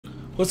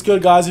What's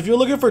good, guys? If you're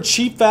looking for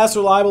cheap, fast,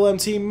 reliable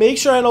MT, make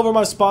sure to head over to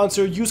my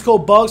sponsor. Use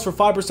code BUGS for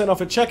 5% off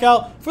at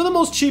checkout for the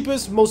most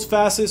cheapest, most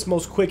fastest,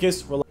 most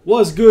quickest.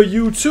 What's good,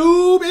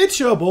 YouTube? It's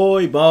your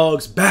boy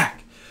Bugs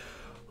back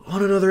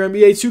on another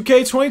NBA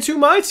 2K22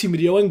 Myteam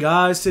video. And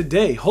guys,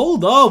 today,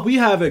 hold up, we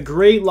have a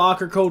great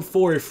locker code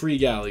for a free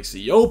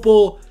Galaxy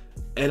Opal,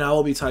 and I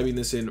will be typing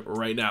this in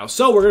right now.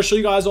 So we're gonna show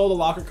you guys all the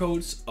locker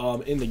codes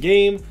in the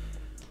game.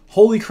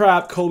 Holy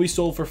crap, Kobe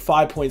sold for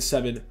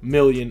 5.7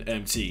 million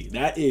MT.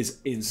 That is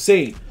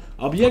insane.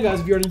 But yeah, guys,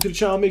 if you're new to the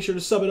channel, make sure to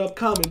sub it up,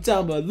 comment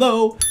down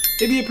below.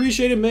 It'd be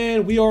appreciated,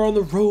 man. We are on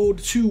the road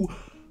to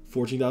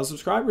 14,000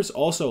 subscribers.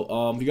 Also,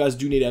 if you guys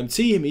do need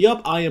MT, hit me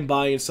up. I am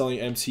buying and selling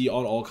MT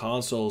on all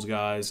consoles,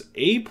 guys.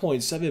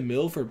 8.7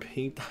 mil for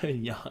Pink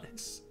Diamond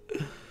Giannis.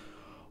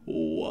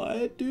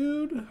 What,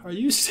 dude? Are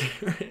you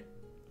serious?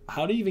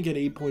 How do you even get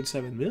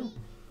 8.7 mil?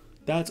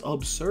 That's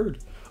absurd.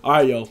 All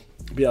right, yo.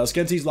 But yeah, let's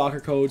get to these locker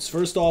codes.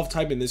 First off,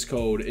 type in this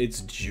code. It's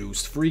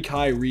juiced. Free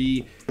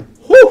Kyrie.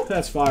 Whoo!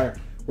 That's fire.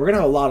 We're going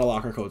to have a lot of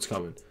locker codes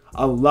coming.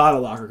 A lot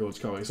of locker codes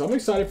coming. So I'm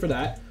excited for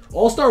that.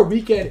 All-Star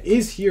Weekend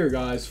is here,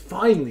 guys.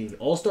 Finally.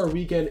 All-Star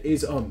Weekend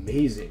is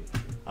amazing.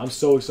 I'm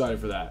so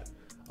excited for that.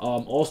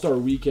 All-Star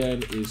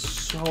Weekend is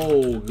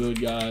so good,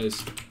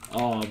 guys.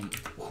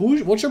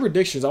 What's your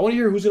predictions? I want to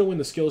hear who's going to win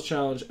the skills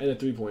challenge and the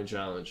three-point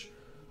challenge.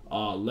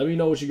 Let me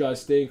know what you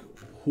guys think.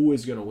 Who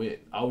is going to win?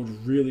 I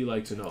would really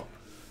like to know.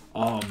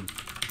 I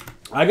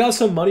got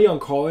some money on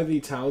Karl-Anthony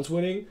Towns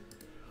winning.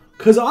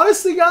 Because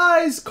honestly,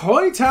 guys,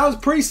 Karl-Anthony Towns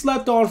pretty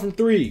slept on from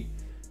three.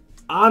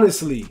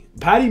 Honestly.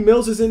 Patty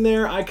Mills is in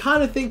there. I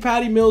kind of think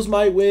Patty Mills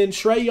might win.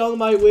 Trae Young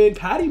might win.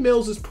 Patty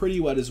Mills is pretty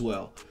wet as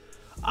well.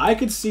 I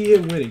could see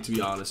him winning, to be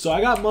honest. So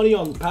I got money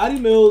on Patty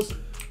Mills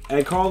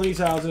and Karl-Anthony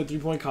Towns in a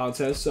three-point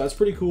contest. So that's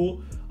pretty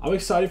cool. I'm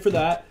excited for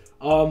that.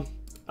 I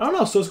don't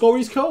know. So let's go over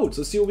these codes.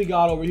 Let's see what we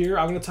got over here.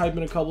 I'm going to type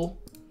in a couple.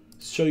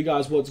 Show you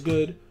guys what's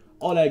good.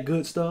 All that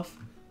good stuff.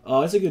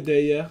 It's a good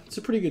day, yeah. It's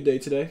a pretty good day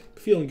today.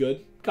 Feeling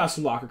good. Got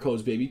some locker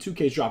codes, baby.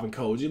 2K's dropping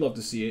codes. You'd love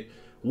to see it.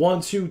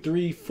 1, 2,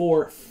 3,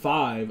 4,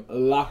 5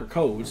 locker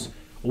codes.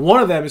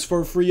 One of them is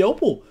for a free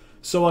Opal.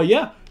 So,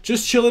 yeah.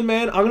 Just chilling,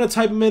 man. I'm going to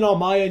type them in on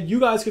my end. You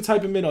guys can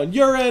type them in on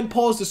your end.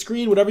 Pause the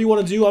screen. Whatever you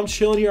want to do. I'm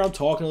chilling here. I'm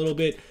talking a little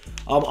bit.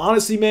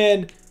 Honestly,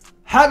 man,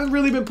 haven't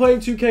really been playing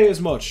 2K as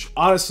much.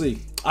 Honestly.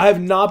 I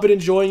have not been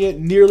enjoying it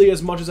nearly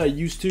as much as I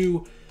used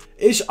to.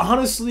 It's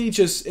honestly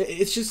just,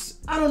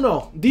 I don't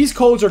know. These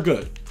codes are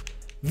good.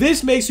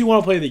 This makes me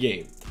want to play the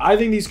game. I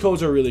think these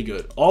codes are really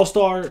good.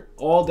 All-Star,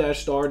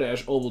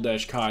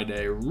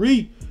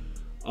 All-Star-Opal-Kyrie.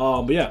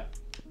 But yeah,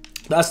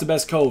 that's the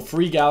best code.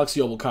 Free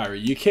Galaxy Opal Kyrie.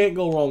 You can't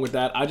go wrong with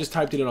that. I just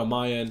typed it in on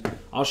my end.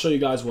 I'll show you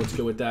guys what's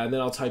good with that. And then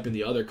I'll type in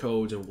the other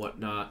codes and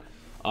whatnot.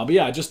 But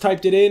yeah, I just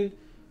typed it in.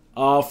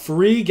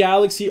 Free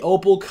Galaxy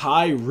Opal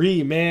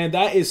Kyrie. Man,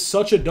 that is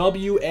such a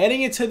W.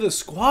 Adding it to the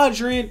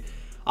squadron.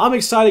 I'm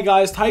excited,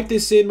 guys. Type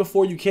this in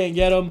before you can't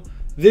get them.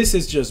 This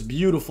is just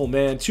beautiful,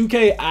 man.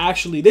 2K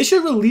actually, they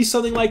should release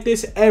something like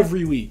this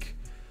every week.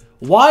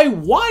 Why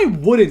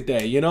wouldn't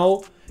they, you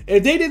know?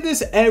 If they did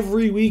this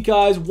every week,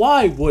 guys,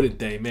 why wouldn't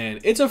they, man?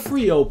 It's a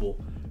free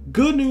Opal.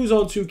 Good news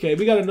on 2K.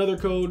 We got another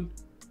code.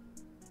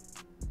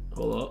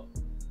 Hold up.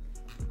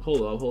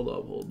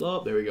 Hold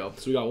up. There we go.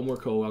 So we got one more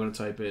code I'm going to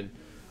type in.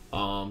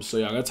 So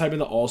yeah, I'm going to type in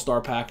the All-Star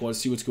pack one,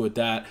 see what's good with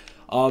that.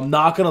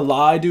 Not gonna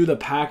lie, dude, the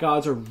pack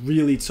odds are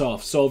really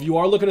tough. So if you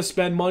are looking to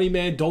spend money,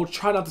 man,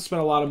 try not to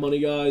spend a lot of money,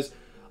 guys.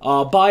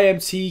 Buy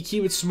MT,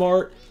 keep it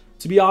smart.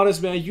 To be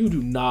honest, man, you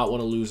do not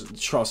want to lose.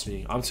 Trust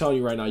me, I'm telling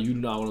you right now, you do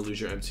not want to lose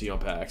your MT on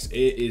packs.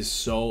 It is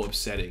so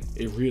upsetting.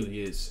 It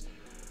really is.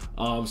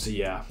 So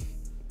yeah,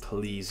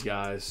 please,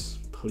 guys,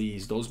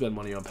 please don't spend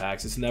money on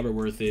packs. It's never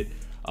worth it.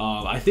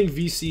 I think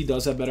VC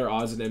does have better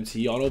odds than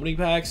MT on opening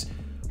packs,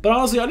 but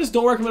honestly, I just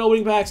don't recommend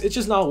opening packs. It's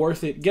just not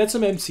worth it. Get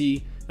some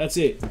MT. That's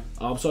it.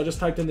 So I just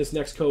typed in this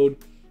next code.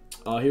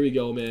 Here we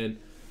go, man.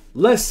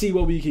 Let's see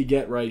what we could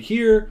get right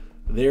here.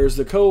 There's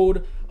the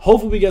code.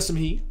 Hopefully we get some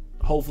heat.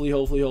 Hopefully.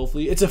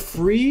 It's a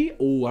free.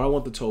 Oh, I don't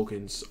want the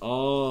tokens.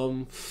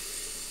 I'm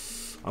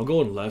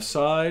going left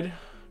side.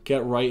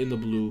 Get right in the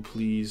blue,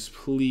 please.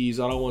 Please,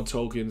 I don't want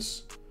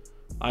tokens.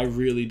 I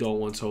really don't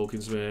want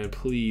tokens, man.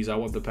 Please, I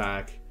want the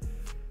pack.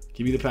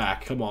 Give me the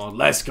pack. Come on,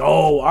 let's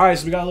go. All right,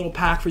 so we got a little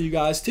pack for you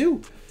guys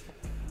too.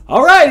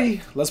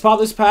 Alrighty, let's pop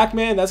this pack,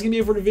 man. That's gonna be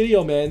it for the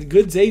video, man.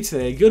 Good day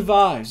today. Good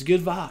vibes.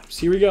 Good vibes.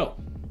 Here we go.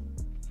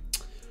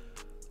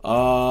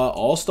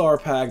 All-Star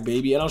pack,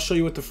 baby. And I'll show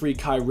you what the free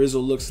Kyrie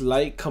looks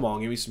like. Come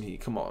on, give me some heat.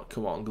 Come on.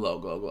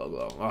 Glow.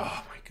 Oh,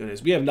 my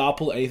goodness. We have not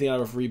pulled anything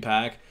out of a free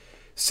pack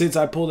since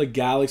I pulled a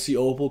Galaxy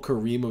Opal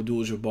Kareem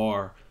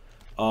Abdul-Jabbar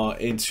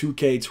in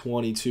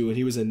 2K22. And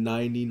he was a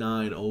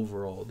 99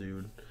 overall,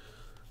 dude.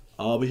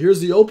 But here's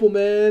the Opal,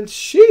 man.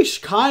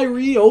 Sheesh.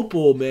 Kyrie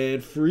Opal,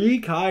 man. Free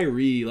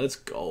Kyrie. Let's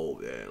go,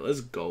 man.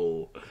 Let's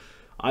go.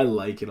 I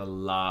like it a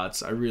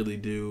lot. I really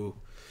do.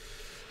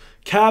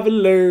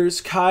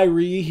 Cavaliers.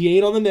 Kyrie. He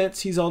ain't on the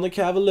Nets. He's on the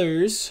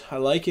Cavaliers. I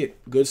like it.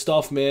 Good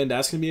stuff, man.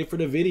 That's going to be it for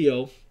the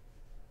video.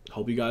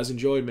 Hope you guys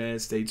enjoyed, man.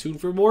 Stay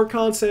tuned for more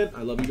content.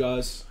 I love you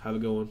guys. Have a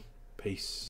good one. Peace.